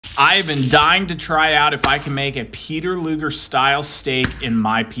I have been dying to try out if I can make a Peter Lugers style steak in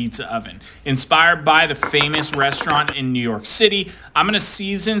my pizza oven. Inspired by the famous restaurant in New York City, I'm going to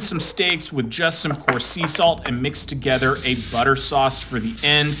season some steaks with just some coarse sea salt and mix together a butter sauce for the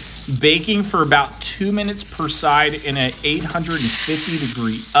end, baking for about 2 minutes per side in an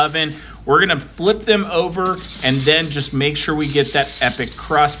 850-degree oven. We're going to flip them over and then just make sure we get that epic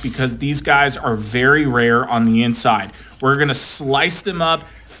crust because these guys are very rare on the inside. We're going to slice them up,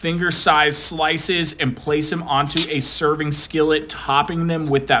 finger-sized slices, and place them onto a serving skillet, topping them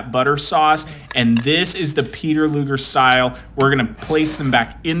with that butter sauce. And this is the Peter Lugers style. We're going to place them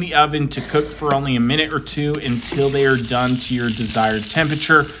back in the oven to cook for only a minute or two until they are done to your desired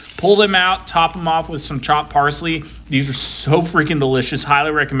temperature. Pull them out, top them off with some chopped parsley. These are so freaking delicious. Highly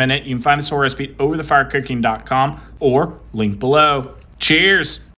recommend it. You can find this whole recipe at overthefirecooking.com or link below. Cheers.